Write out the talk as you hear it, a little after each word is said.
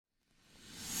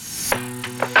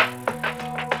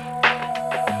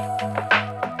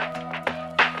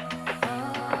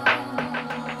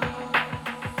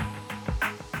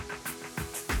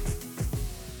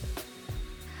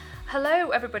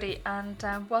everybody, and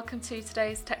welcome to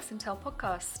today's Text Intel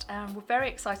podcast. We're very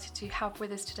excited to have with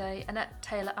us today Annette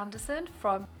Taylor Anderson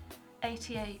from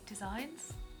ATA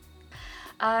Designs.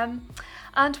 And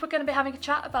we're going to be having a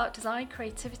chat about design,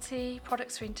 creativity,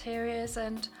 products for interiors,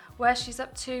 and where she's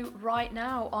up to right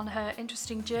now on her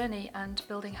interesting journey and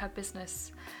building her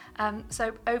business.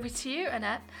 So over to you,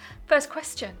 Annette. First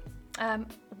question: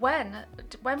 when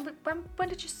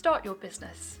did you start your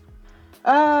business?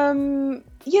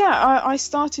 I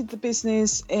started the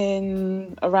business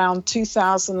in around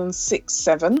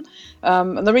 2006-07.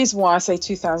 And the reason why I say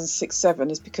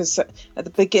 2006-07 is because at the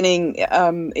beginning,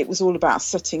 it was all about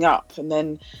setting up. And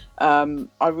then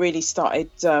I really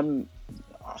started, doing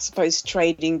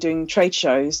trade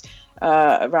shows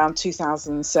around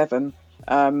 2007.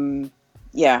 And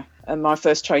my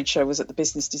first trade show was at the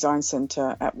Business Design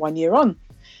Centre at 1 year on.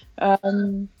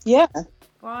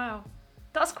 Wow.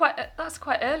 That's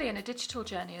quite early in a digital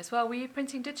journey as well. Were you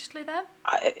printing digitally then?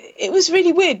 It was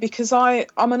really weird because I'm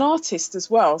an artist as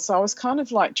well. So I was kind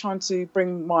of like trying to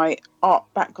bring my art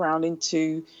background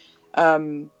into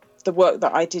the work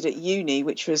that I did at uni,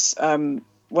 which was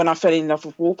when I fell in love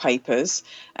with wallpapers.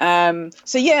 I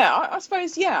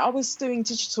suppose I was doing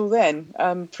digital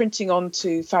then, printing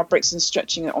onto fabrics and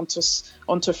stretching it onto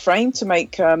a frame to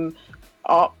make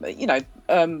art,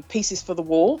 pieces for the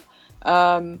wall.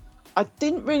 I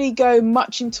didn't really go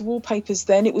much into wallpapers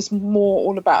then. It was more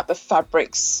all about the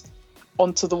fabrics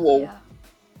onto the wall.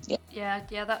 Yeah,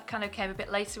 that kind of came a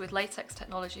bit later with latex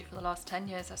technology for the last 10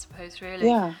 years, I suppose, really.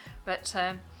 Yeah. But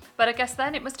I guess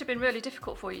then it must have been really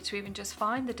difficult for you to even just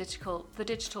find the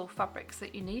digital fabrics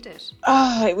that you needed.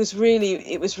 It was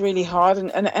really hard,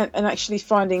 and actually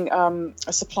finding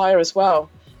a supplier as well.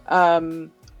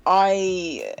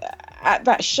 At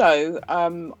that show,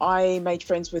 I made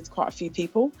friends with quite a few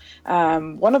people.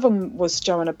 One of them was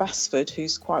Joanna Basford,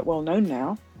 who's quite well known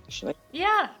now, actually.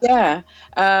 Yeah. Yeah.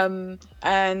 And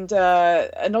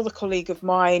another colleague of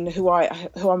mine who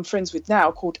I'm friends with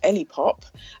now, called Ellie Pop.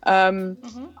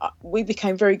 We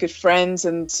became very good friends,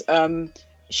 and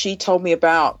she told me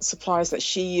about suppliers that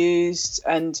she used,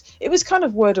 and it was kind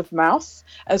of word of mouth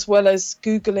as well as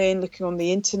Googling, looking on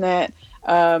the internet.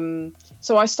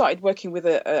 So I started working with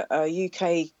a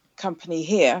UK company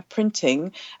here,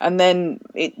 printing, and then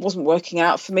it wasn't working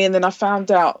out for me. And then I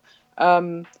found out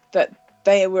that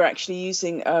they were actually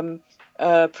using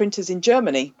printers in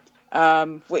Germany,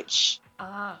 which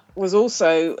was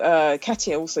also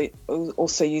Katia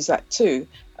also used that too.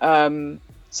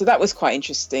 So that was quite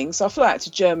interesting. So I flew out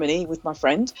to Germany with my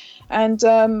friend, and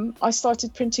I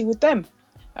started printing with them.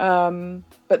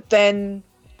 But then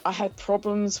I had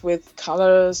problems with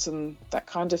colours and that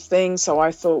kind of thing. So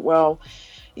I thought, well,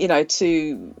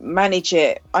 to manage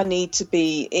it, it needs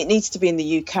to be in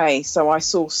the UK. So I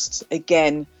sourced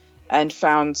again and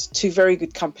found two very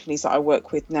good companies that I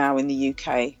work with now in the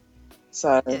UK.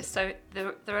 So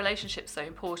the relationship's so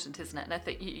important, isn't it? And I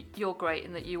think you're great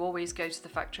in that you always go to the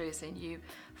factories and you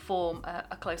form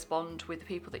a close bond with the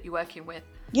people that you're working with.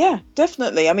 Yeah,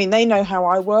 definitely. I mean, they know how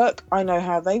I work, I know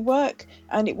how they work,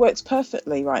 and it works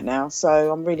perfectly right now. So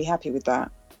I'm really happy with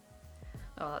that.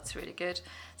 Oh, that's really good.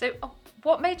 So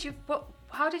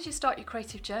how did you start your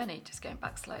creative journey? Just going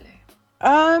back slowly.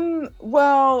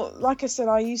 Well, like I said,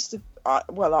 I used to,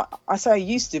 I say I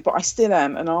used to, but I still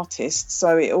am an artist.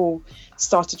 So it all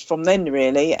started from then,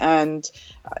 really. And,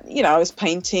 I was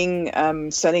painting,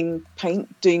 selling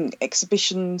paint, doing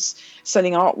exhibitions,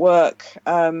 selling artwork.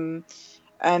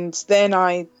 And then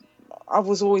I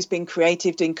was always being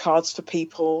creative, doing cards for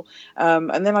people.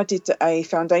 And then I did a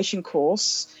foundation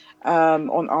course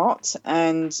on art,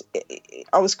 and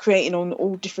I was creating on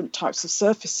all different types of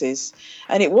surfaces.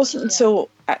 And it wasn't until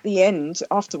at the end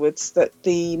afterwards that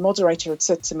the moderator had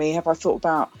said to me, have I thought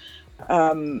about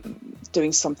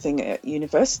doing something at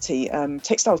university,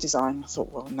 textile design? I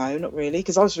thought, well, no, not really,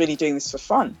 because I was really doing this for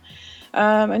fun.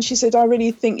 And she said, I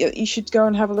really think that you should go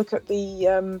and have a look at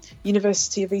the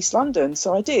University of East London.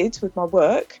 So I did with my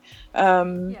work.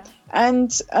 And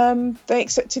they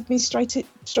accepted me straight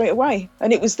away.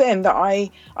 And it was then that I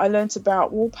learnt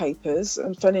about wallpapers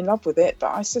and fell in love with it,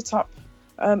 that I set up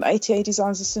ATA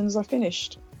Designs as soon as I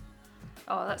finished.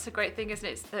 Oh, that's a great thing, isn't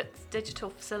it? It's that digital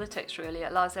facilitates really.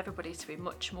 It allows everybody to be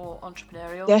much more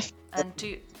entrepreneurial and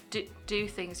do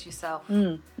things yourself.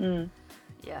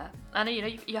 Yeah, and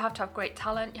you have to have great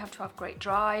talent, you have to have great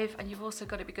drive, and you've also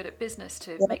got to be good at business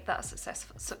to make that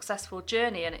a successful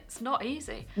journey, and it's not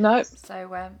easy. No.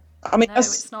 So,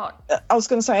 it's not. I was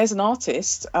going to say, as an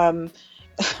artist, a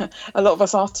lot of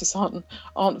us artists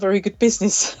aren't very good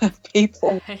business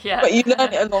people. Yeah. But you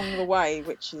learn it along the way,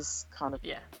 which is kind of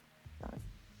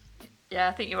Yeah,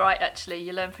 I think you're right, actually.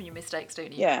 You learn from your mistakes,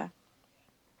 don't you? Yeah.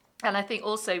 And I think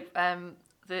also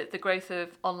the growth of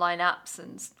online apps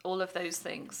and all of those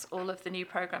things, all of the new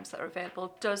programs that are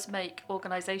available, does make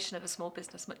organisation of a small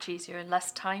business much easier and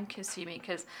less time consuming,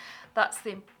 because that's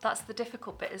the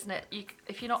difficult bit, isn't it?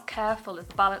 If you're not careful, the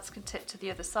balance can tip to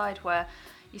the other side, where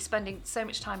you're spending so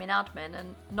much time in admin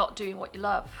and not doing what you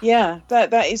love. Yeah,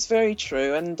 that is very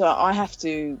true, and I have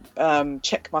to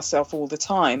check myself all the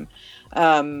time,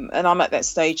 and I'm at that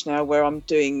stage now where I'm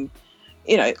doing,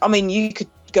 I mean, you could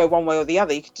go one way or the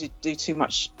other. You could do too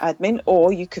much admin,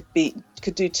 or you could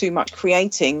do too much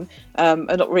creating and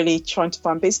not really trying to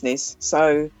find business.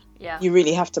 So you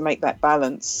really have to make that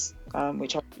balance,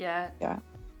 which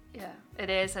it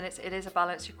is, and it is a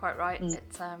balance. You're quite right.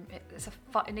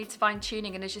 It needs fine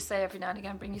tuning, and as you say, every now and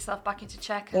again, bring yourself back into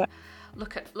check and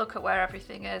look at where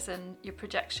everything is and your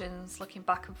projections, looking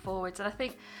back and forwards. And I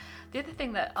think the other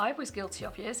thing that I was guilty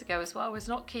of years ago as well was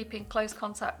not keeping close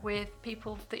contact with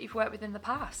people that you've worked with in the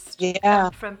past. Yeah.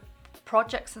 From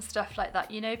projects and stuff like that,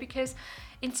 because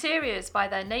interiors by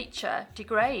their nature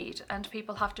degrade and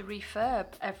people have to refurb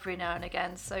every now and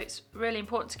again. So it's really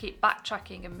important to keep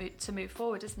backtracking and to move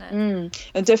forward, isn't it?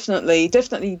 And definitely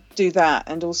do that.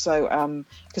 And also,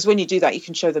 because when you do that, you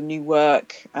can show them new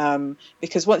work.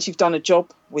 Because once you've done a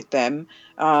job with them,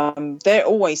 they're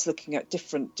always looking at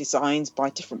different designs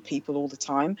by different people all the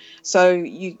time. So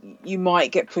you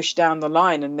might get pushed down the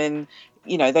line, and then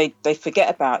they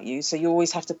forget about you. So you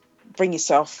always have to bring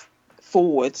yourself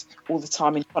forward all the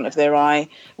time in front of their eye,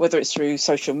 whether it's through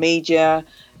social media,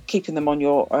 keeping them on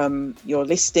your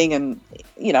listing, and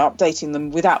updating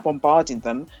them without bombarding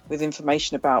them with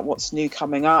information about what's new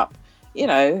coming up.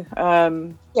 No,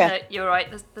 you're right.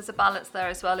 There's a balance there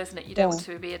as well, isn't it? You don't want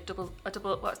to be a double.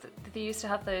 They used to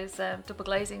have those double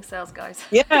glazing sales guys.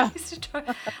 Yeah. Used to try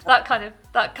that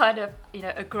kind of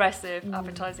aggressive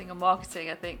advertising and marketing.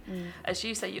 I think, as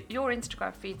you say, your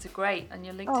Instagram feeds are great, and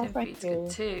your LinkedIn feeds good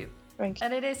too. Thank you.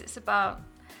 And it's about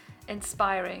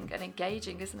inspiring and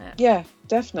engaging, isn't it? Yeah,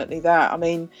 definitely that. I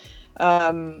mean,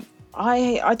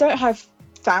 I don't have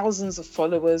thousands of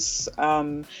followers,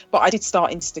 but I did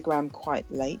start Instagram quite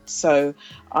late, so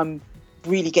I'm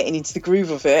really getting into the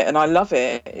groove of it, and I love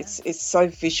it. It's so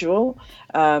visual,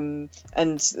 and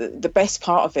the best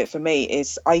part of it for me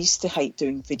is I used to hate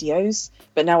doing videos,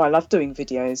 but now I love doing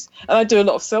videos, and I do a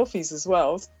lot of selfies as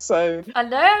well. So I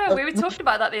know we were talking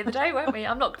about that the other day, weren't we?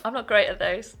 I'm not great at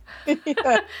those.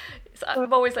 Yeah.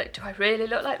 I'm always like, do I really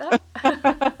look like that?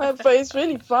 But it's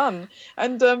really fun,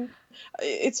 and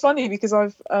it's funny because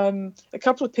I've a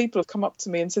couple of people have come up to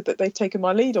me and said that they've taken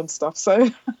my lead on stuff, so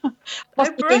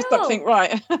must be doing something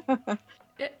right.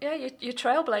 Yeah, you're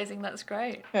trailblazing. That's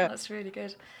great. Yeah. That's really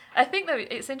good. I think though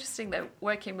it's interesting though,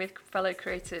 working with fellow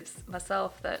creatives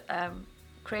myself, that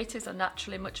creatives are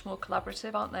naturally much more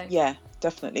collaborative, aren't they? Yeah,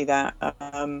 definitely that.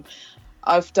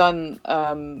 I've done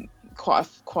quite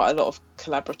a lot of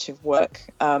collaborative work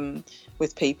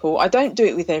with people. I don't do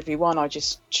it with everyone. I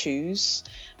just choose.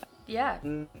 Yeah.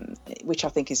 Which I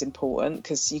think is important,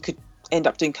 because you could end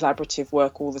up doing collaborative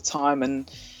work all the time and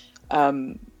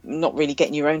not really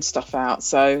getting your own stuff out.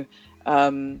 So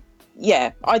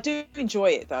I do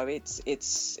enjoy it though.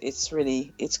 It's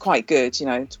really quite good,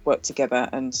 to work together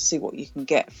and see what you can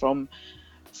get from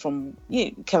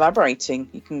collaborating.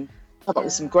 You can come up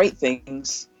with some great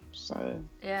things. So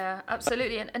yeah,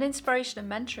 absolutely, and inspiration and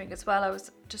mentoring as well. I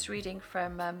was just reading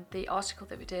from the article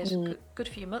that we did good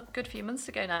few months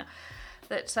ago now,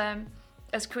 that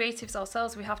as creatives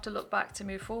ourselves, we have to look back to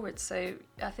move forward. So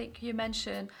I think you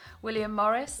mentioned William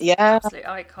Morris, absolute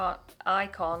icon,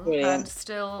 Brilliant. And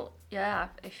still,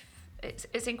 if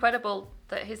it's incredible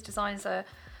that his designs are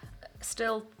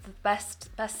still the best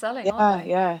selling. Aren't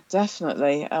they? Yeah,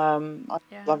 definitely. I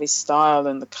love his style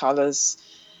and the colours.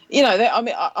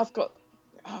 I've got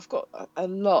a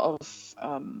lot of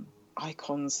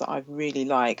icons that I really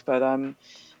like, but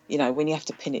when you have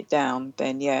to pin it down,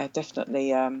 then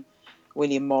definitely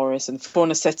William Morris and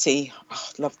Fornasetti.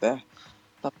 Love their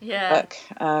work.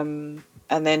 And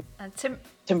then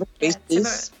Timorous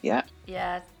Beasties.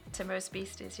 Timorous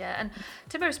Beasties, and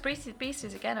Timorous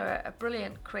Beasties again are a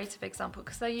brilliant creative example,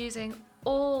 because they're using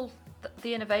all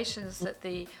the innovations that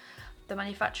the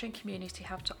manufacturing community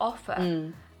have to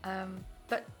offer.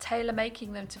 But tailor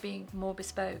making them to being more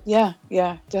bespoke. Yeah,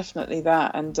 definitely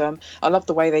that. And I love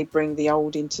the way they bring the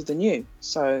old into the new.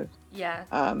 So they're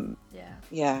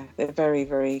very,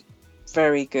 very,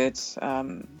 very good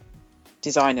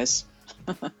designers.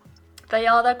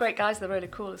 They're great guys. They're really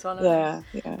cool as well. Yeah.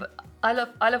 But I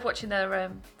love watching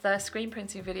their screen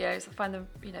printing videos. I find them,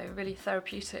 really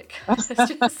therapeutic. There's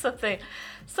just something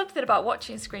about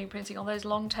watching screen printing on those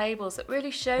long tables that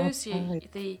really shows you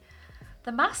the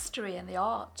mastery and the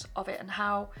art of it, and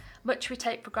how much we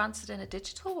take for granted in a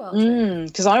digital world.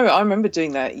 Because I remember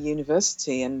doing that at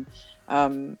university, and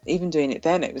even doing it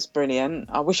then, it was brilliant.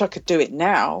 I wish I could do it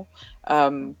now,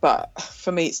 but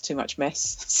for me, it's too much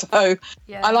mess. So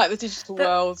Yeah. I like the digital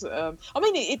world. I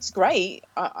mean, it's great,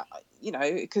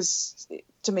 because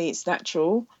to me, it's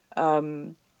natural.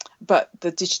 But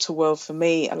the digital world for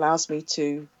me allows me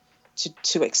to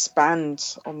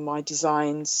expand on my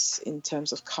designs in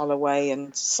terms of colorway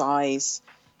and size,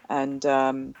 and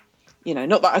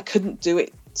not that I couldn't do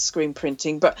it screen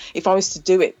printing, but if I was to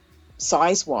do it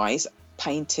size wise,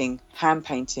 hand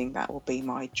painting, that will be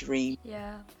my dream.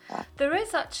 Yeah, there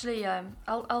is actually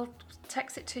I'll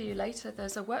text it to you later.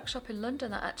 There's a workshop in London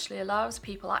that actually allows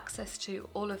people access to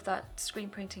all of that screen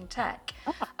printing tech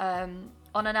on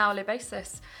an hourly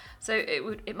basis. So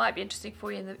it might be interesting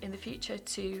for you in the future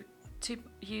to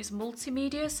use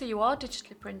multimedia, so you are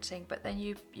digitally printing, but then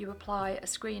you apply a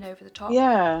screen over the top.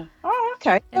 Yeah. Oh,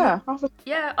 okay. Yeah.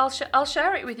 Yeah, I'll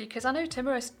share it with you, because I know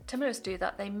Timorous do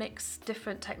that. They mix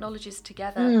different technologies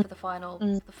together for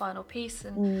the final piece,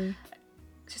 and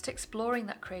just exploring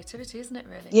that creativity, isn't it,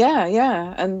 really?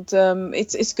 Yeah, and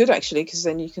it's good actually, because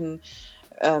then you can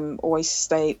always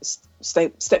step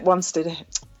one step.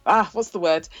 What's the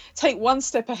word? Take one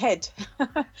step ahead.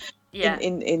 Yeah.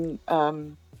 In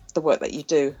the work that you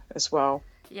do as well.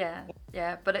 Yeah.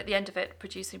 But at the end of it,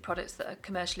 producing products that are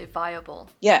commercially viable.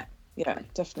 Yeah,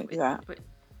 definitely that.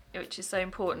 Which is so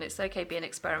important. It's okay being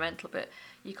experimental, but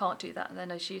you can't do that and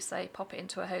then, as you say, pop it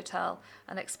into a hotel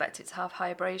and expect it to have high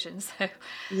abrasion. So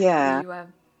you have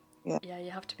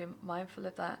to be mindful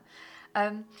of that.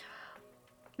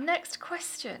 Next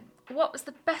question. What was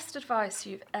the best advice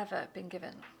you've ever been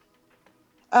given?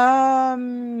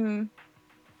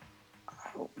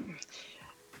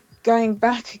 Going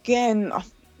back again, I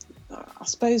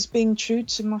suppose being true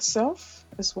to myself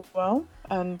as well,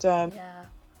 and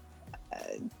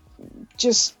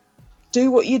just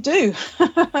do what you do.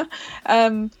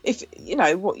 If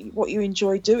what you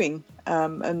enjoy doing,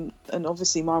 and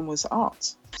obviously mine was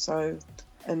art, so,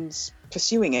 and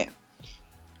pursuing it.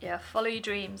 Yeah, follow your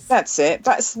dreams. That's it.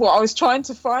 That's what I was trying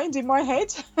to find in my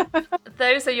head.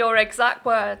 Those are your exact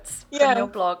words from your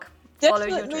blog.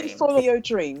 Definitely follow your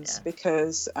dreams,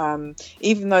 because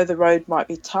even though the road might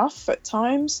be tough at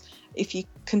times, if you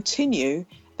continue,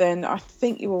 then I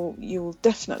think you will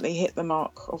definitely hit the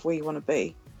mark of where you want to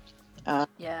be.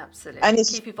 Yeah, absolutely. And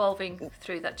keep evolving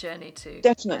through that journey too.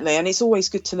 Definitely, and it's always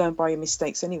good to learn by your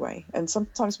mistakes anyway. And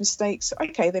sometimes mistakes,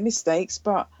 they're mistakes,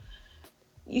 but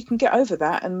you can get over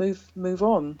that and move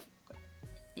on.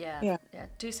 Yeah.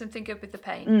 Do something good with the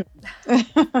pain.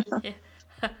 Yeah.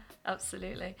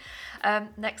 Absolutely.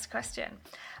 Next question.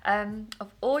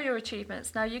 Of all your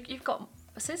achievements, now you've got,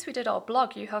 since we did our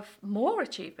blog, you have more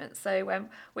achievements. So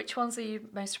which ones are you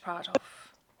most proud of?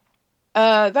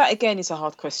 That again is a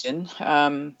hard question.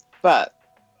 But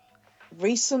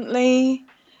recently,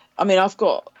 I've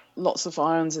got lots of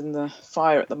irons in the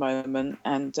fire at the moment,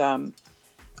 and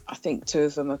I think 2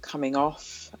 of them are coming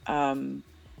off. Oh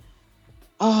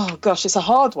gosh, it's a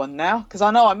hard one now, because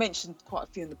I know I mentioned quite a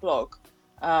few in the blog.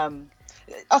 I'll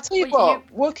tell you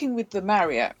working with the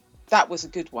Marriott, that was a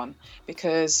good one,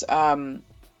 because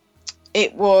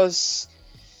it was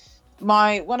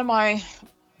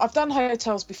I've done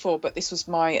hotels before, but this was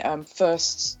my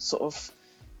first sort of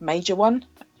major one,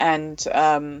 and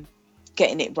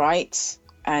getting it right,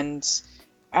 and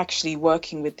actually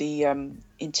working with the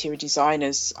interior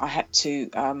designers. I had to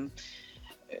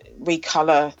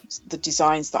recolor the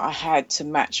designs that I had to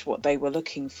match what they were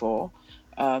looking for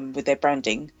with their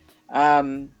branding.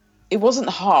 It wasn't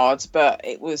hard, but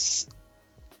it was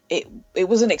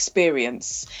an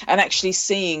experience, and actually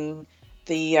seeing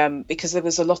the because there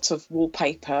was a lot of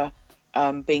wallpaper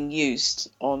being used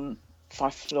on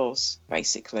 5 floors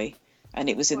basically, and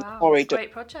it was in the corridor.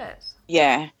 Great project.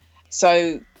 Yeah,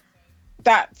 so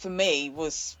that for me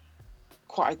was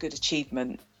quite a good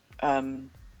achievement.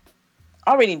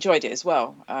 I really enjoyed it as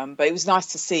well, but it was nice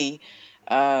to see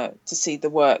the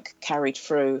work carried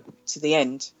through to the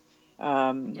end.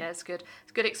 Yeah, it's good.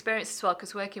 It's a good experience as well,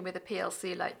 because working with a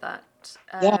PLC like that,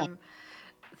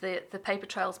 the paper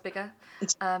trail's bigger,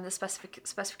 the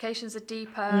specifications are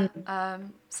deeper.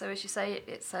 So as you say,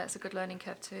 it's a good learning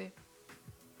curve too.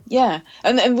 Yeah,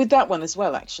 and with that one as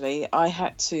well, actually, I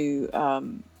had to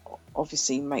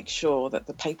obviously make sure that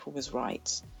the paper was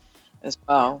right as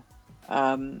well.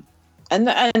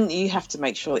 and you have to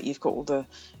make sure that you've got all the,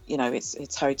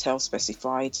 it's hotel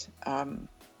specified,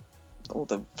 all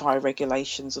the fire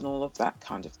regulations and all of that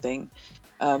kind of thing,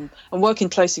 and working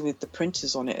closely with the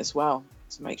printers on it as well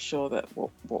to make sure that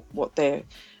what they're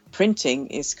printing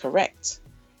is correct.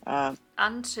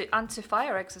 And to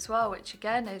fire eggs as well, which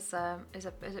again is a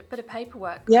bit of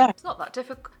paperwork. Yeah, it's not that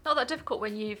difficult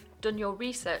when you've done your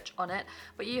research on it,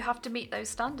 but you have to meet those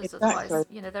standards. exactly. Otherwise,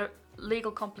 there are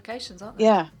legal complications, aren't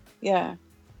there? Yeah.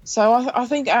 So I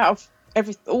think out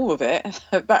of all of it,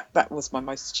 that was my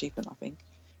most achievement, I think.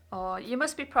 Oh, you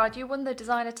must be proud. You won the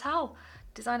Designer TAL,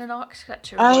 Design and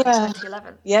Architecture Award in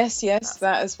 2011. Yes,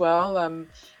 that as well.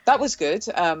 That was good.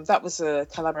 That was a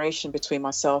collaboration between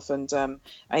myself and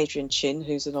Adrian Chin,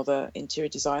 who's another interior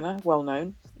designer, well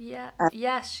known. Yeah,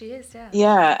 yes, she is. Yeah.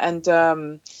 Yeah, and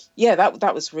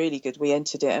that was really good. We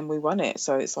entered it and we won it.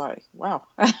 So it's like, wow,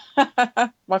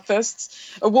 my first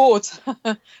award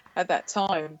at that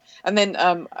time. And then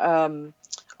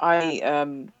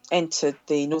I entered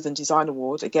the Northern Design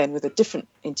Award again with a different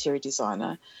interior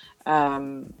designer,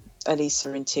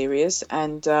 Elisa Interiors,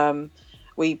 and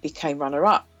we became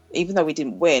runner-up. Even though we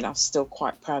didn't win, I was still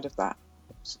quite proud of that.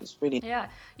 It was really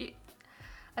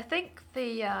I think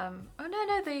the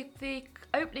the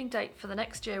opening date for the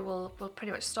next year will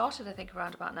pretty much started, I think,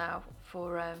 around about now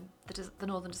for the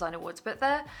Northern Design Awards. But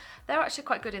they're actually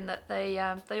quite good in that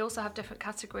they also have different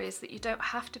categories that you don't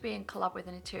have to be in collab with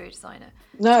an interior designer.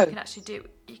 No, So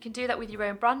you can do that with your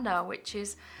own brand now, which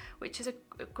is a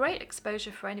great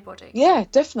exposure for anybody. Yeah,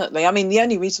 definitely. I mean, the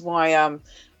only reason why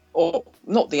or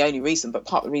not the only reason, but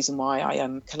part of the reason why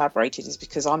I collaborated is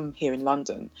because I'm here in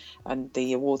London, and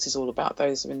the awards is all about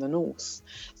those who are in the north.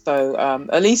 So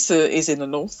Elisa is in the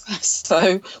north,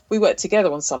 so we worked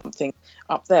together on something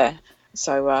up there.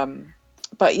 So,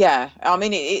 but yeah, I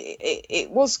mean,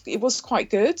 it was quite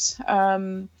good.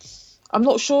 I'm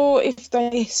not sure if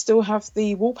they still have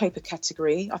the wallpaper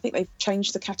category. I think they've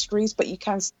changed the categories, but you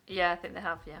can. Yeah, I think they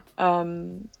have. Yeah.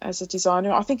 As a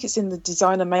designer, I think it's in the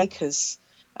designer makers.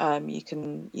 You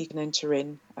can enter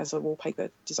in as a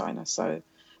wallpaper designer. So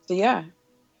yeah.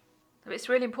 It's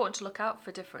really important to look out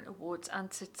for different awards and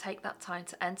to take that time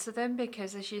to enter them,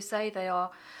 because, as you say,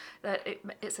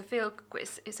 it's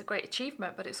a great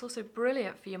achievement, but it's also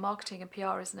brilliant for your marketing and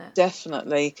PR, isn't it?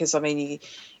 Definitely, because I mean,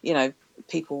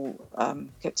 people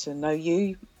get to know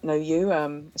you,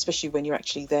 especially when you're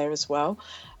actually there as well.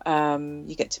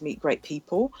 You get to meet great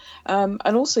people, and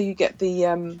also you get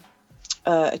the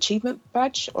achievement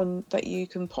badge that you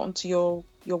can put onto your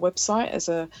website as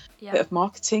a bit of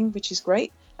marketing, which is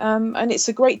great, and it's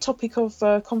a great topic of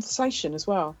conversation as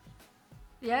well.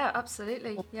 Yeah,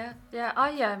 absolutely. Yeah.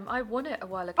 I won it a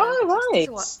while ago. Oh, right.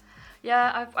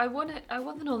 Yeah, I won it. I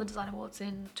won the Northern Design Awards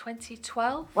in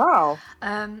 2012. Wow.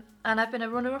 And I've been a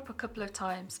runner-up a couple of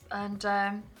times, and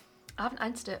I haven't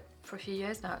entered it for a few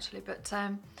years now, actually. But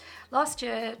last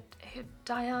year,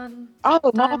 Diane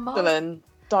Marsland.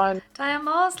 Diane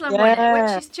Marsland won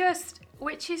it,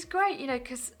 which is great,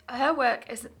 because her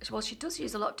work she does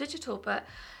use a lot of digital, but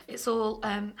it's all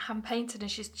hand painted,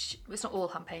 and it's not all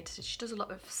hand painted. She does a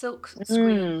lot of silk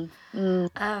screen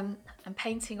and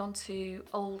painting onto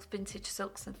old vintage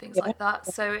silks and things like that.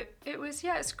 So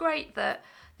it's great that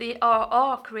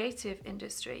our creative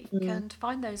industry can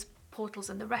find those portals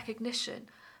and the recognition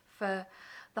for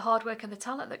the hard work and the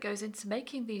talent that goes into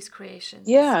making these creations.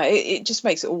 Yeah, it just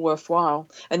makes it all worthwhile.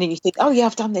 And then you think, oh yeah,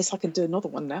 I've done this, I can do another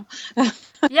one now.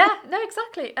 Yeah, no,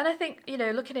 exactly. And I think,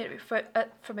 looking at it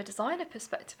from a designer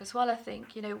perspective as well, I think,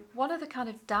 one of the kind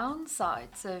of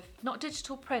downsides of not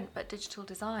digital print, but digital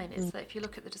design is that if you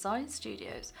look at the design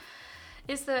studios,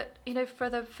 is that, for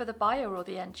the buyer or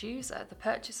the end user, the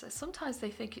purchaser, sometimes they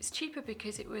think it's cheaper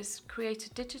because it was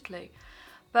created digitally.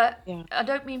 But I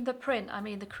don't mean the print, I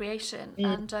mean the creation.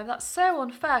 And that's so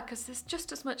unfair, because there's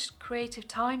just as much creative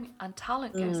time and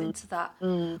talent goes into that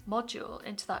module,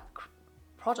 into that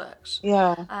product.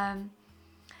 Yeah.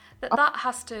 That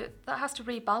has to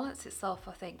rebalance itself,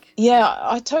 I think. Yeah,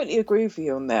 I totally agree with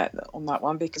you on that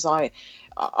one, because I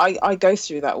go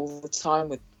through that all the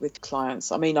time with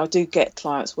clients. I mean, I do get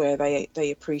clients where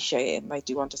they appreciate it and they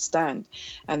do understand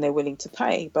and they're willing to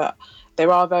pay. But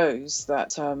there are those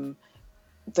that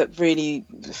really,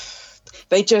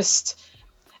 they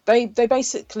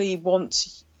basically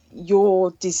want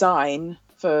your design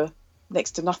for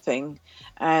next to nothing.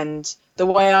 And the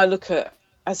way I look at,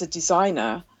 as a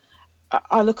designer,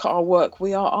 I look at our work,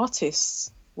 we are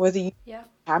artists. Whether you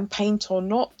can paint or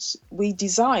not, we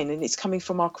design, and it's coming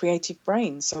from our creative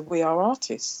brain. So we are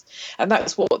artists, and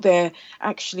that's what they're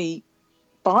actually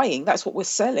buying. That's what we're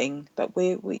selling, that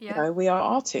we are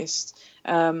artists.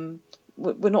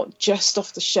 we're not just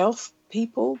off the shelf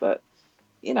people, but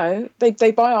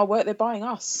they buy our work, they're buying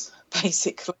us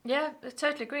basically. Yeah, I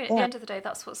totally agree. At the end of the day,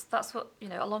 that's what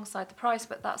alongside the price,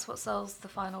 but that's what sells the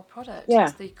final product. Yeah.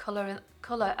 It's the colour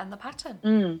and the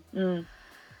pattern.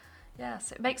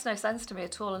 Yes, it makes no sense to me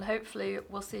at all, and hopefully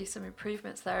we'll see some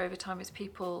improvements there over time as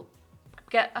people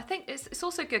get. I think it's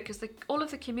also good because all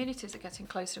of the communities are getting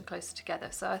closer and closer together.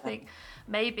 So I think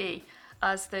maybe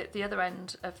as the other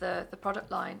end of the product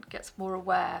line gets more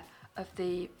aware of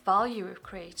the value of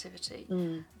creativity,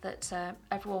 that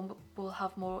everyone will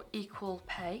have more equal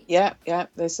pay. Yeah,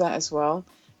 there's that as well.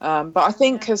 But I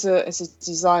think as a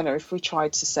designer, if we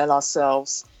tried to sell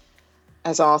ourselves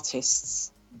as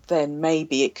artists, then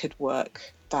maybe it could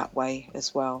work that way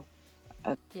as well.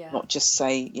 And not just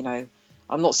say,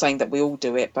 I'm not saying that we all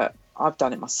do it, but I've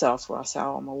done it myself where I say,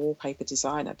 I'm a wallpaper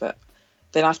designer, but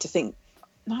then I have to think,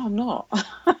 no, I'm not.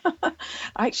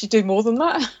 I actually do more than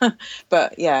that.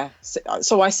 But yeah,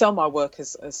 so I sell my work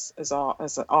as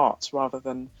art rather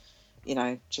than,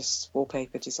 just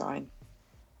wallpaper design.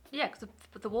 Yeah, because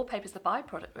the wallpaper is the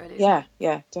byproduct, really.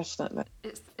 Yeah, definitely.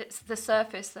 It's the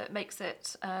surface that makes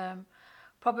it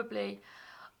probably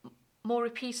more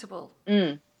repeatable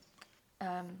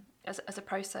as a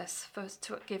process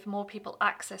to give more people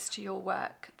access to your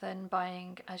work than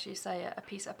buying, as you say,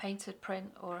 a painted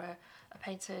print or a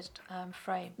painted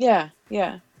frame. Yeah.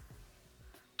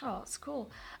 Oh, that's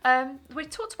cool. We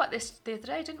talked about this the other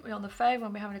day, didn't we, on the phone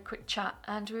when we were having a quick chat,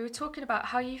 and we were talking about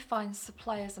how you find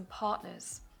suppliers and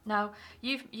partners. Now,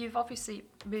 you've obviously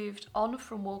moved on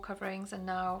from wall coverings and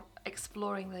now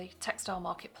exploring the textile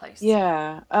marketplace.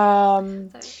 Yeah.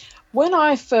 When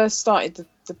I first started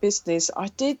the business, I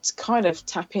did kind of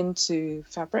tap into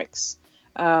fabrics,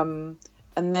 and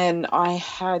then I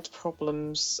had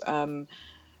problems,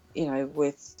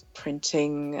 with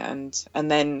printing, and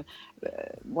then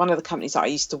one of the companies that I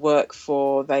used to work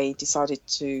for, they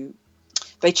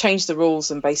changed the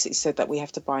rules and basically said that we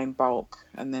have to buy in bulk,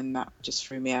 and then that just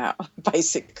threw me out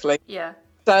basically. Yeah.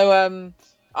 So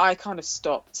I kind of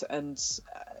stopped and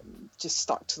just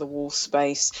stuck to the wall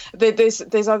space.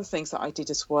 There's other things that I did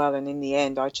as well, and in the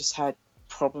end I just had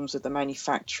problems with the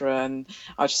manufacturer, and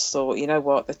I just thought, you know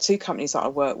what, the two companies that I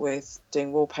work with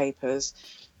doing wallpapers,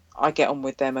 I get on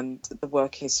with them and the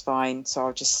work is fine. So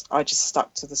I just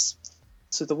stuck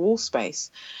to the wall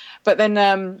space. But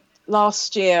then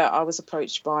last year I was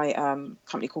approached by a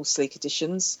company called Sleek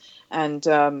Editions, and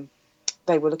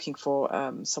they were looking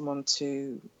for someone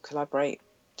to collaborate,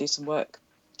 do some work,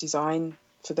 design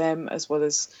for them, as well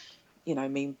as,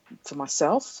 me for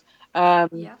myself. I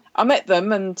met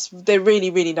them, and they're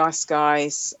really, really nice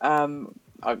guys.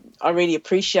 I really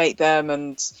appreciate them,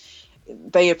 and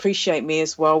they appreciate me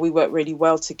as well. We work really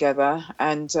well together,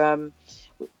 and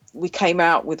we came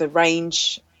out with a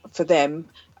range for them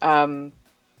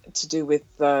to do with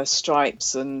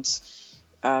stripes and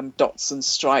dots and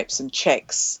stripes and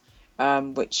checks,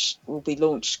 which will be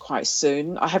launched quite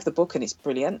soon. I have the book and it's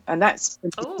brilliant, and that's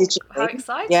digitally. How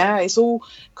exciting! Yeah, it's all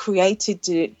created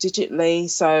digitally,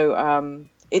 so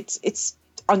it's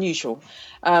unusual.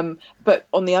 But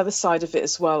on the other side of it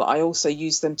as well, I also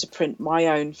use them to print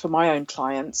for my own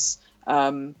clients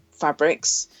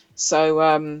fabrics.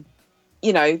 So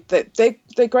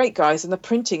they're great guys, and the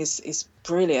printing is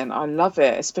brilliant. I love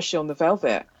it, especially on the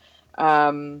velvet.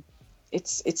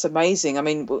 It's amazing. I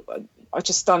mean, I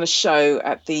just done a show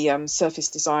at the Surface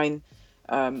Design show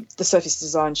at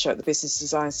the Business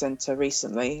Design Centre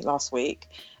recently, last week.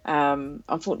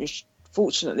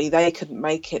 Unfortunately, they couldn't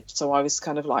make it, so I was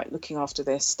kind of like looking after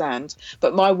their stand.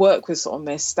 But my work was on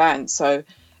their stand, so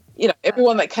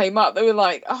everyone that came up, they were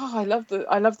like, "Oh, I love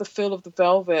the feel of the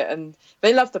velvet," and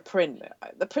they love the print.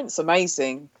 The print's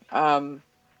amazing.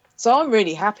 So I'm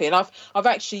really happy, and I've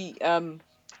actually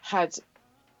had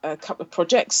a couple of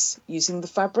projects using the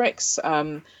fabrics.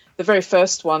 The very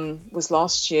first one was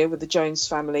last year with the Jones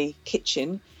Family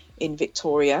Kitchen in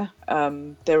Victoria.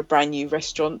 They're a brand new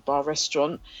bar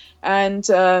restaurant, and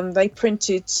they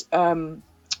printed. I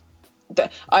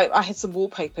had some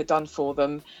wallpaper done for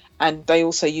them, and they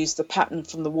also used the pattern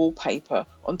from the wallpaper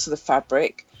onto the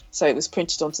fabric. So it was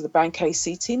printed onto the banquet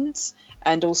seatings,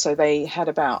 and also they had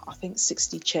about, I think,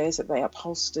 60 chairs that they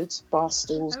upholstered, bar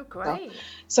stools. Oh, great.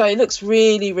 So it looks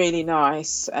really, really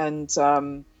nice. And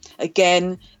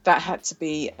again, that had to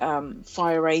be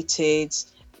fire rated,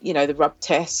 the rub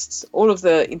tests, all of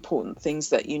the important things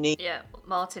that you need. Yeah,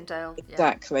 Martindale.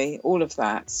 Exactly, all of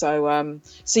that. So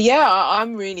yeah,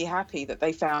 I'm really happy that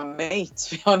they found me,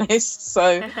 to be honest.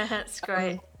 So that's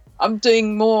great. I'm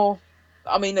doing more.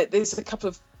 I mean, there's a couple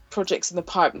of projects in the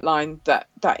pipeline that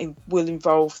will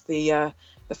involve the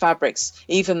the fabrics.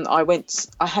 Even I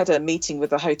had a meeting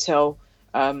with a hotel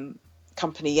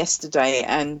company yesterday,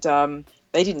 and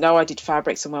they didn't know I did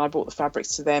fabrics, and when I brought the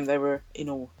fabrics to them, they were in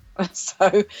awe.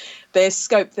 So there's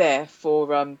scope there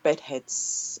for bed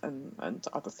heads and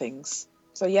other things.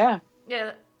 So yeah.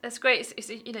 That's great.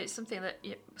 It's something that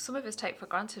some of us take for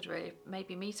granted, really,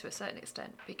 maybe me to a certain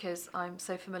extent, because I'm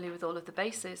so familiar with all of the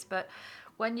bases. But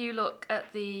when you look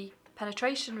at the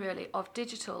penetration, really, of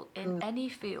digital in any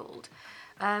field,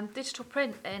 digital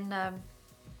print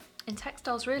in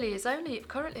textiles really is only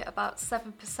currently about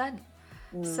 7%.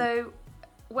 So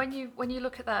when you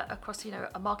look at that across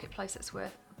a marketplace that's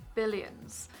worth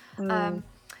billions, a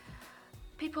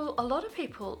lot of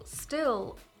people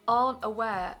still aren't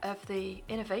aware of the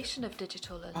innovation of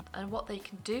digital and what they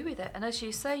can do with it. And as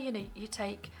you say, you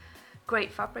take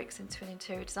great fabrics into an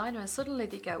interior designer and suddenly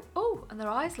they go, oh, and their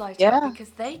eyes light up,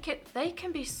 because they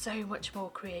can be so much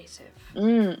more creative.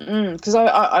 Because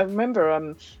I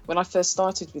remember when I first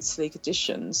started with Sleek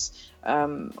Editions,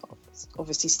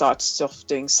 obviously started off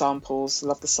doing samples,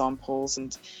 love the samples,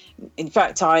 and in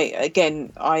fact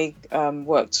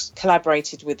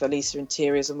collaborated with Elisa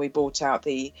Interiors, and we brought out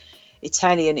the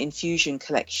Italian Infusion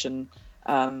collection,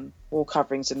 wall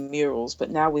coverings and murals,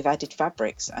 but now we've added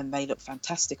fabrics and they look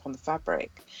fantastic on the fabric.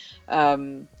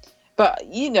 But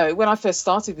when I first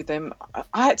started with them,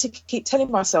 I had to keep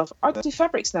telling myself I do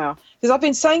fabrics now, because I've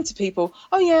been saying to people,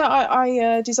 oh yeah,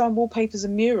 I design wallpapers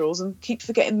and murals, and keep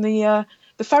forgetting the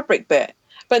fabric bit.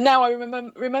 But now I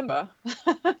remember.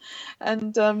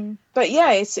 And but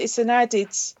yeah, it's an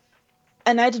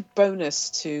added bonus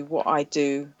to what I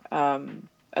do.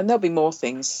 And there'll be more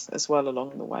things as well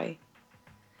along the way.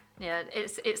 Yeah,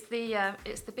 it's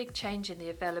the big change in the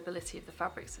availability of the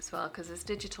fabrics as well, because as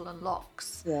digital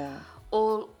unlocks,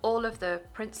 all of the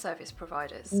print service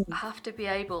providers have to be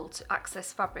able to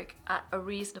access fabric at a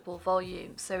reasonable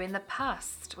volume. So in the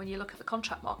past, when you look at the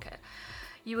contract market,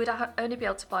 you would only be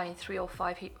able to buy in 300 or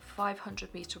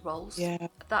 500 meter rolls. Yeah.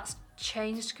 That's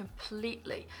changed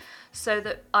completely, so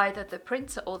that either the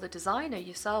printer or the designer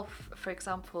yourself, for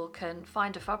example, can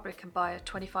find a fabric and buy a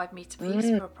 25 meter piece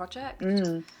for a project.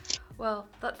 Well,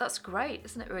 that's great,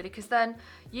 isn't it, really? Because then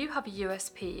you have a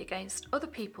USP against other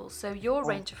people, so your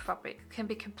range of fabric can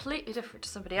be completely different to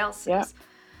somebody else's.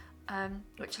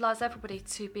 Which allows everybody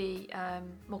to be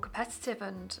more competitive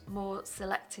and more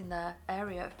select in their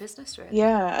area of business, really.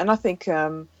 Yeah, and I think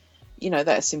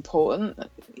that's important,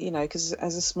 because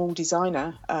as a small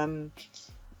designer,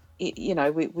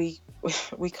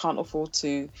 we can't afford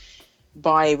to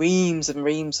buy reams and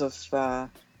reams of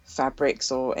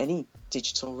fabrics or any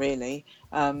digital, really.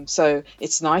 So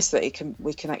it's nice that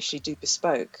we can actually do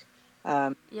bespoke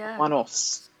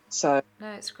one-offs. So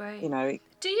no, it's great.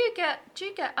 Do you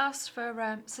get asked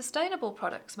for sustainable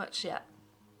products much yet?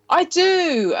 I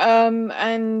do,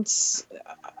 and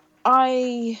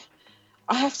I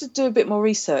have to do a bit more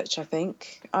research. I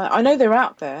think I know they're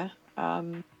out there.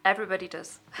 Everybody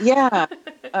does. Yeah,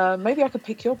 maybe I could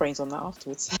pick your brains on that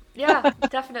afterwards. Yeah,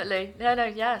 definitely.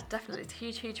 Yeah, definitely. It's a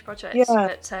huge project. Yeah.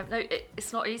 But no,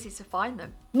 it's not easy to find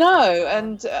them. No,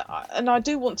 and I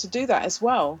do want to do that as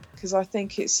well, because I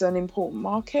think it's an important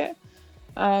market.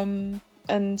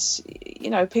 And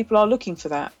people are looking for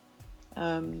that.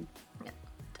 Well,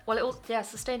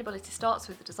 sustainability starts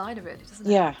with the designer, really, doesn't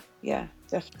it? Yeah,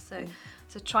 definitely.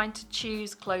 So trying to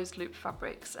choose closed loop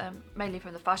fabrics, mainly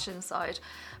from the fashion side,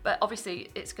 but obviously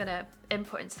it's going to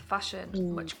input into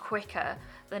fashion much quicker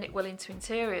than it will into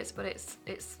interiors. But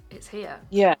it's here.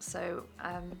 Yeah. So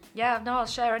I'll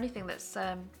share anything that's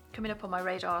coming up on my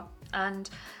radar. And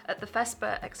at the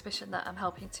FESPA exhibition that I'm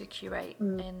helping to curate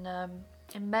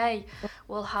in May,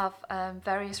 we'll have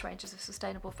various ranges of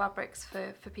sustainable fabrics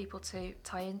for people to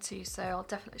tie into. So I'll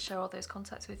definitely share all those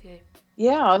contacts with you.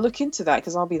 Yeah, I'll look into that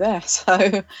because I'll be there.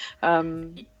 So,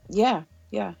 yeah.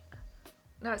 No,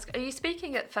 are you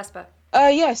speaking at FESPA?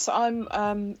 Yes, I'm.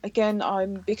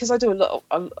 Because I do a lot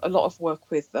of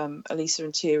work with Elisa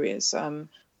Interiors.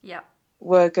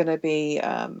 We're going to be.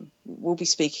 We'll be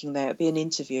speaking there. It'll be an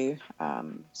interview.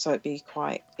 So it'd be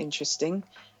quite interesting.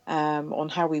 On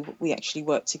how we actually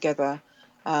work together,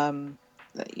 working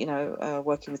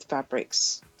with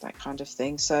fabrics, that kind of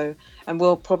thing. So, and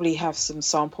we'll probably have some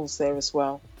samples there as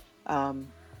well, and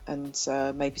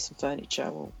maybe some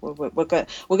furniture. We're going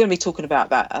to be talking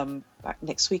about that back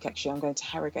next week. Actually, I'm going to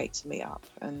Harrogate to meet up,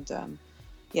 and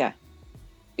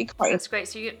be quite. That's great.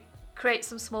 So you create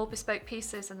some small bespoke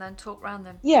pieces and then talk around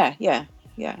them. Yeah. So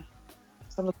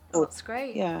I'm looking forward. That's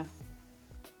great. Yeah.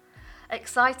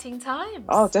 Exciting times.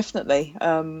 Oh, definitely.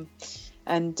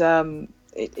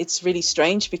 It's really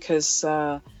strange because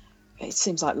it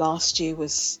seems like last year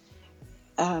was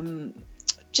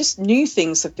just new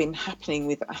things have been happening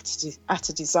with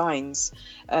Atta Designs.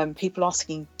 People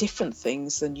asking different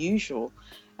things than usual.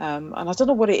 And I don't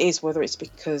know what it is, whether it's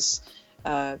because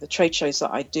the trade shows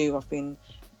that I do, I've been,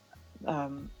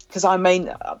 because I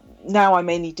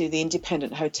mainly do the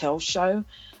independent hotel show.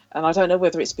 And I don't know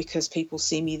whether it's because people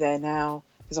see me there now,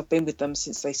 because I've been with them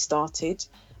since they started.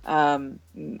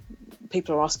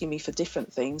 People are asking me for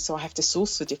different things, so I have to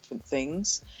source for different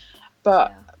things.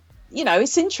 But,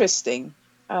 it's interesting.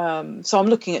 So I'm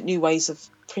looking at new ways of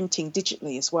printing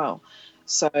digitally as well.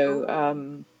 So,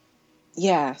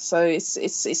 so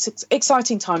it's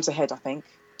exciting times ahead, I think.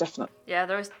 Definitely. Yeah,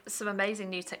 there are some amazing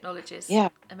new technologies. Yeah.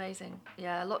 Amazing.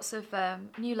 Yeah, lots of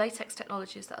new latex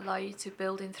technologies that allow you to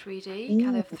build in 3D,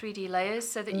 kind of 3D layers,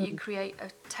 so that you create a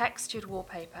textured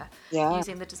wallpaper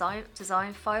using the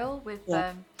design file with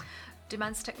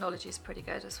Dimance Technology is pretty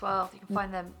good as well. You can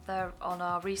find them there on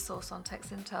our resource on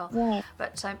TextIntel. Right.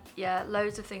 But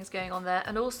loads of things going on there.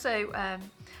 And also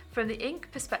from the ink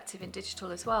perspective in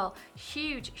digital as well,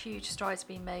 huge strides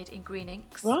being made in green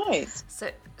inks. Right.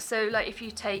 So like if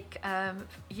you take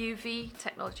UV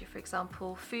technology, for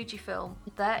example, Fujifilm,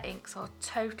 their inks are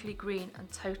totally green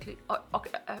and totally,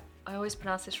 I always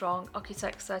pronounce this wrong,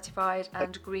 Ocutex certified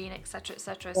and green, etc.,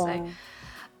 etc. Wow. So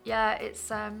yeah, it's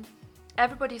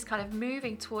everybody's kind of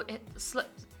moving toward it,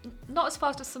 not as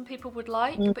fast as some people would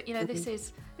like, but this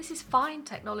is fine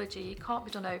technology. It can't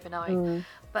be done overnight,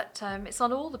 but it's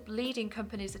on all the leading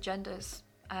companies' agendas,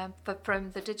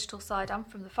 from the digital side and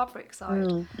from the fabric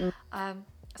side.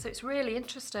 So it's really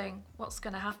interesting what's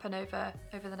going to happen over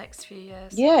the next few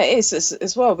years. Yeah, it is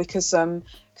as well, because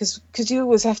you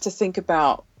always have to think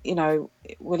about,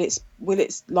 will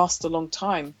it last a long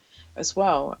time as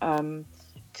well.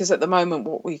 Because at the moment,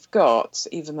 what we've got,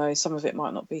 even though some of it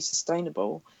might not be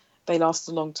sustainable, they last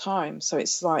a long time. So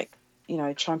it's like,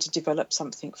 trying to develop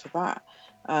something for that.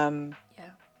 And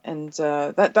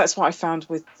that's what I found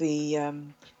with the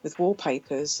with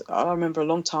wallpapers. I remember a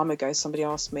long time ago, somebody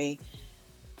asked me,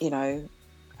 is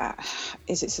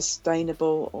it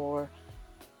sustainable or?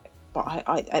 But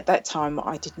I at that time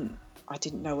I didn't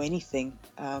know anything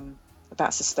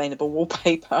about sustainable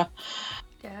wallpaper.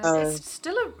 Yeah, it's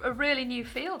still a really new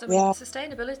field. I mean,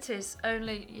 sustainability's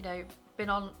only, been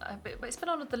on, it's been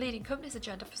on the leading companies'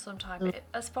 agenda for some time.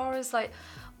 As far as like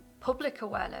public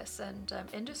awareness and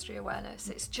industry awareness,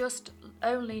 it's just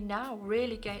only now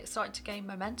really starting to gain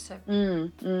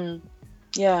momentum.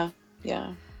 Yeah.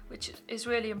 Which is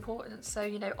really important. So,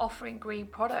 offering green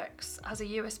products has a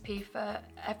USP for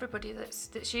everybody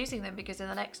that's using them, because in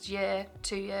the next year,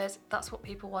 2 years, that's what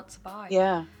people want to buy.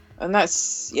 Yeah. And that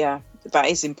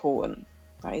is important.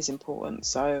 That is important.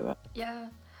 So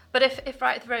but if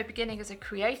right at the very beginning as a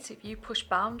creative you push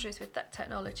boundaries with that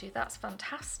technology, that's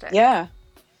fantastic. Yeah.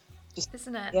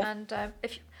 Isn't it? Yeah. And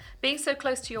if being so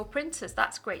close to your printers,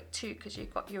 that's great too, because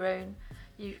you've got your own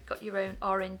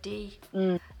R&D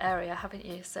area, haven't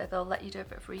you? So they'll let you do a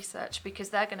bit of research, because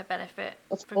they're going to benefit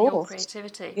from your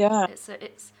creativity. Yeah.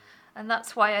 And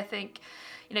that's why I think,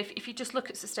 if you just look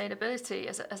at sustainability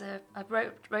I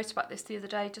wrote about this the other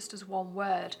day, just as one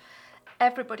word,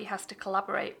 everybody has to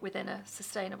collaborate within a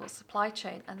sustainable supply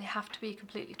chain, and they have to be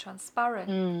completely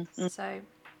transparent. So,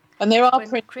 and there are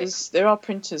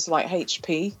printers like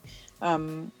HP.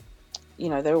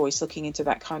 They're always looking into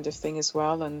that kind of thing as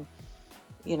well. And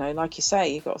like you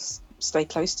say, you've got to stay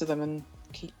close to them and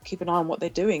keep an eye on what they're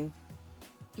doing.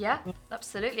 Yeah,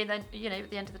 absolutely. And then, at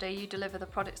the end of the day, you deliver the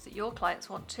products that your clients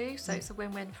want to, so it's a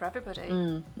win-win for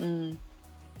everybody.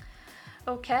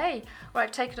 Okay, well,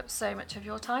 I've taken up so much of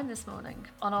your time this morning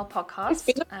on our podcast. It's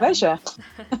been a pleasure.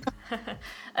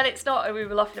 And it's not, we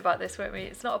were laughing about this, weren't we?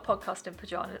 It's not a podcast in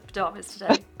pajamas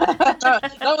today.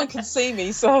 No one can see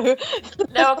me, so.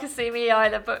 No one can see me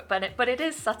either, but it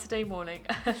is Saturday morning,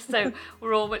 so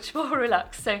we're all much more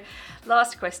relaxed. So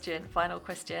final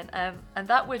question, and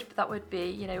that would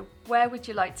be, where would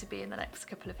you like to be in the next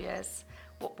couple of years?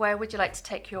 Where would you like to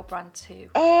take your brand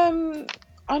to?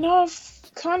 I know I've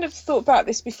kind of thought about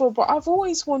this before, but I've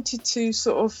always wanted to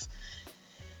sort of,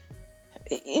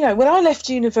 when I left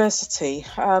university,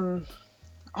 I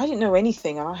didn't know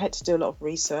anything, and I had to do a lot of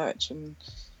research, and,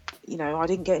 I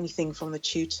didn't get anything from the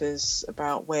tutors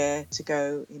about where to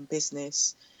go in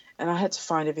business, and I had to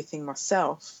find everything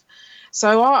myself.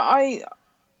 So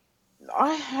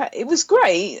it was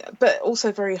great, but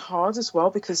also very hard as well,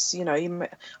 because,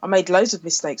 I made loads of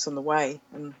mistakes on the way,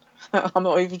 and I'm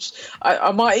not even.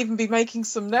 I might even be making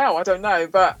some now. I don't know,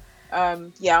 but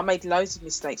I made loads of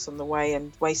mistakes on the way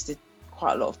and wasted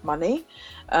quite a lot of money.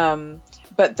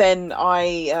 But then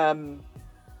I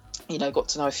got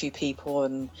to know a few people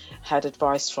and had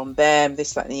advice from them,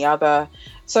 this, that, and the other.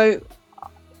 So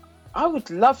I would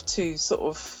love to sort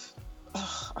of,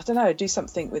 I don't know, do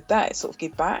something with that, sort of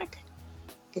give back,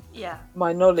 give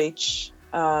my knowledge.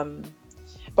 But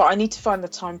I need to find the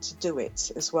time to do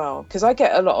it as well, because I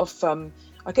get a lot of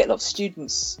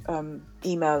students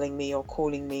emailing me or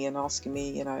calling me and asking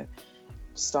me,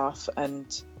 stuff,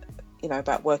 and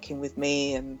about working with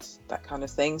me and that kind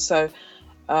of thing. So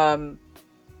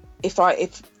if I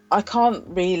can't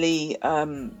really,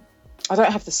 I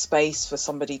don't have the space for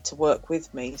somebody to work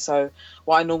with me. So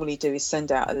what I normally do is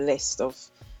send out a list of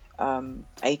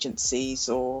agencies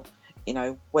or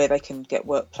where they can get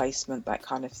work placement, that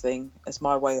kind of thing, as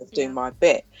my way of doing my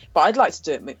bit. But I'd like to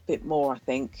do it a bit more, I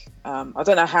think. I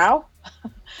don't know how,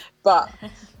 but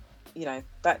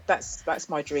that's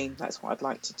my dream. That's what I'd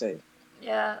like to do.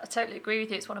 Yeah, I totally agree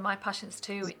with you. It's one of my passions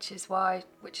too, which is why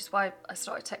I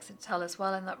started Text and Tell as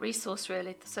well, and that resource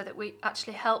really, so that we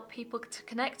actually help people to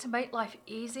connect, to make life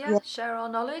easier, share our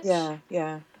knowledge. Yeah.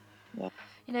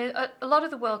 A lot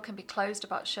of the world can be closed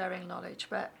about sharing knowledge,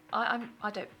 but I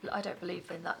don't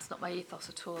believe in that. It's not my ethos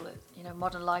at all.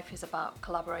 Modern life is about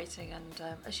collaborating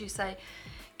and, as you say,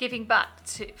 giving back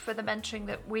for the mentoring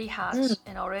that we had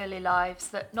in our early lives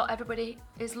that not everybody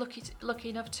is lucky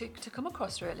enough to come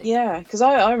across, really. Yeah, because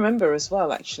I remember as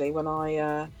well, actually, when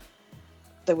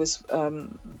there was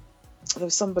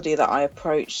somebody that I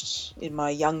approached in my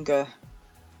younger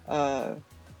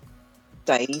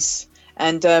days,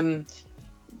 and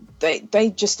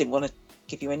they just didn't want to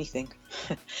give you anything.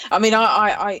 I mean,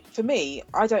 I for me,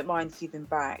 I don't mind giving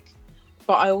back,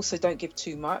 but I also don't give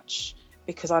too much,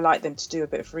 because I like them to do a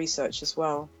bit of research as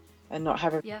well and not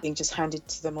have everything just handed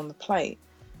to them on the plate.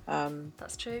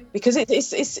 That's true. Because it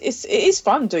is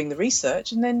fun doing the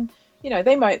research, and then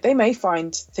they may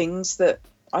find things that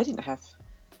I didn't have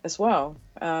as well.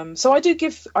 So I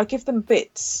give them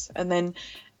bits, and then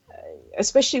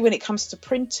especially when it comes to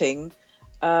printing,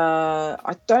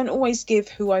 I don't always give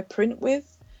who I print with.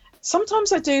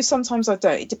 Sometimes I do, sometimes I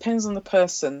don't. It depends on the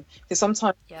person, because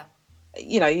sometimes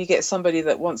you get somebody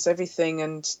that wants everything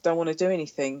and don't want to do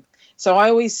anything. So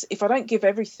if I don't give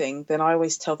everything, then I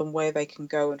always tell them where they can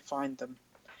go and find them.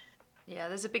 Yeah,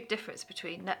 there's a big difference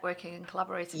between networking and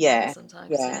collaborating.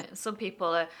 Sometimes. Yeah. Some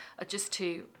people are just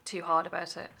too hard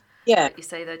about it. Yeah. Like you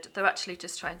say, they're actually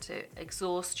just trying to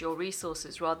exhaust your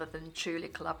resources rather than truly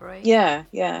collaborate. Yeah.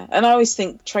 And I always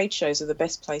think trade shows are the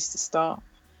best place to start,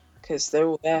 because they're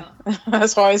all there.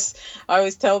 That's why I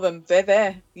always tell them they're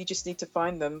there. You just need to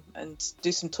find them and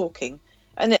do some talking.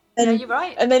 And you're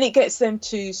right. And then it gets them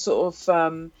to sort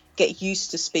of get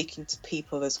used to speaking to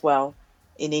people as well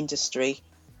in industry.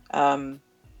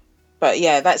 But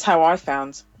yeah, that's how I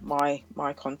found my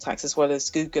contacts, as well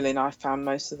as Googling. I found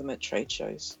most of them at trade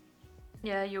shows.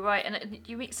 Yeah, you're right, and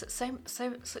you meet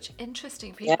such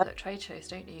interesting people at trade shows,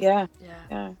 don't you? Yeah.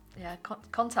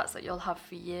 Contacts that you'll have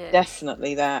for years.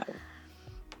 Definitely that.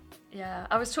 Yeah,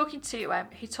 I was talking to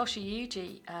Hitoshi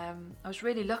Yuji. I was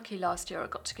really lucky last year. I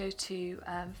got to go to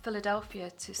Philadelphia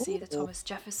to see the Thomas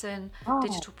Jefferson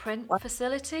digital print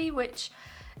facility, which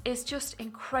is just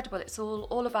incredible. It's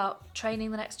all about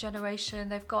training the next generation.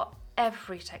 They've got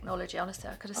every technology. Honestly,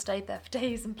 I could have stayed there for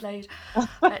days and played.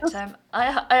 But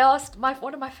I asked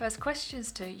one of my first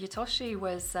questions to Hitoshi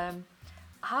was,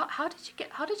 how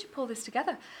did you pull this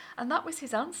together? And that was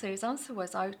his answer. His answer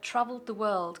was, I travelled the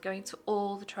world going to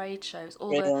all the trade shows, all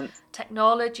the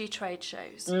technology trade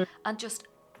shows, and just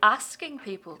asking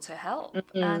people to help.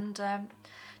 And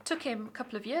took him a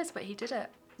couple of years, but he did it.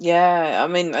 Yeah, I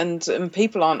mean, and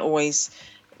people aren't always,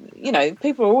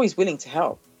 people are always willing to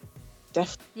help.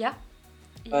 Definitely. Yeah.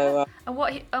 So,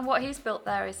 and what he's built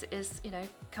there is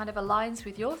kind of aligns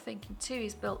with your thinking too.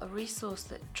 He's built a resource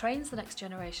that trains the next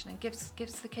generation and gives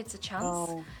the kids a chance,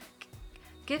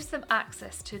 gives them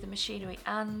access to the machinery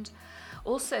and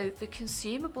also the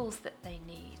consumables that they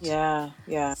need. Yeah.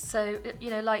 So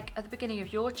like at the beginning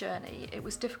of your journey, it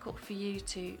was difficult for you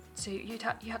you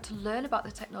had to learn about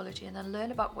the technology and then learn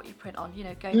about what you print on.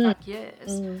 Going back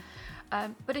years.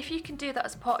 But if you can do that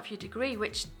as part of your degree,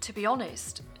 which to be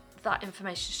honest, that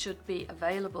information should be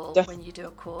available when you do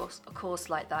a course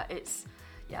like that. It's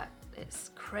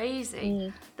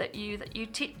crazy that you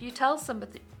tell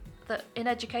somebody that in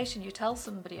education you tell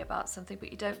somebody about something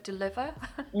but you don't deliver.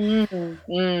 Yeah,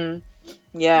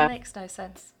 it makes no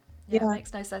sense. It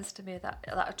makes no sense to me that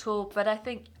at all. But I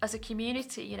think as a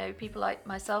community, people like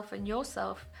myself and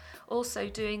yourself also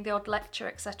doing the odd lecture,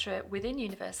 etc., within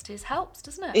universities helps,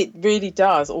 doesn't it? It really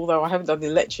does, although I haven't done the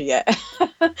lecture yet.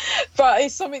 But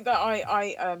it's something that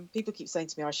I people keep saying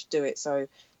to me I should do it. So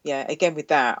yeah, again with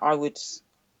that,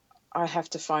 I have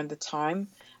to find the time,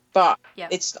 but Yeah.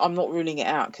 I'm not ruling it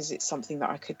out because it's something that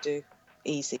I could do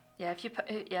easy. Yeah,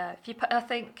 I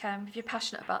think if you're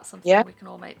passionate about something, Yeah. we can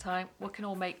all make time. We can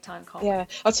all make time, can't Yeah,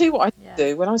 I'll tell you what I Yeah.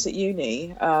 do. When I was at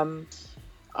uni,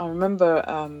 I remember,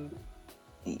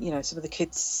 some of the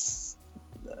kids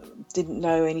didn't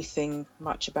know anything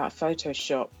much about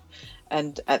Photoshop,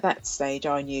 and at that stage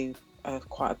I knew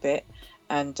quite a bit,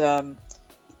 and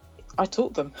I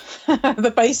taught them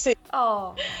the basic.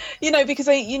 Oh, Because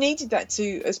you needed that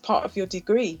as part of your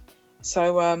degree.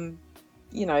 So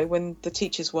when the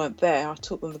teachers weren't there, I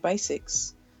taught them the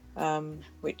basics,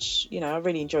 which I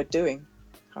really enjoyed doing,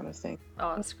 kind of thing.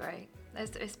 oh, that's great.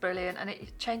 It's brilliant, and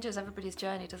it changes everybody's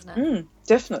journey, doesn't it?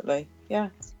 Definitely, yeah.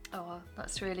 Oh,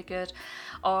 that's really good.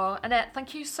 Oh, Annette,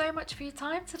 thank you so much for your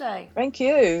time today. Thank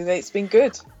you. It's been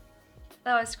good.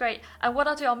 No, it's great. And what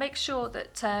I'll do, I'll make sure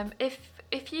that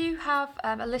if you have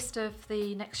a list of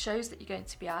the next shows that you're going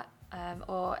to be at,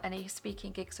 or any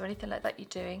speaking gigs or anything like that you're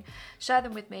doing, share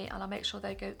them with me, and I'll make sure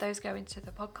those go into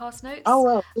the podcast notes. Oh,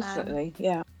 well, definitely,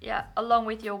 yeah. Yeah, along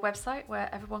with your website where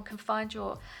everyone can find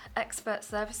your expert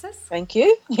services. Thank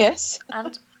you. Yes.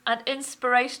 And an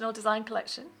inspirational design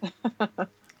collection.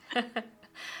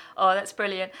 Oh, that's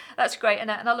brilliant. That's great,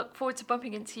 Annette, and I look forward to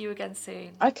bumping into you again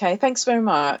soon. Okay, thanks very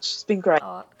much. It's been great.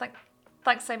 Oh,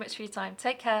 thanks so much for your time.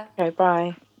 Take care. Okay,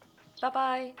 bye.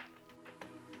 Bye-bye.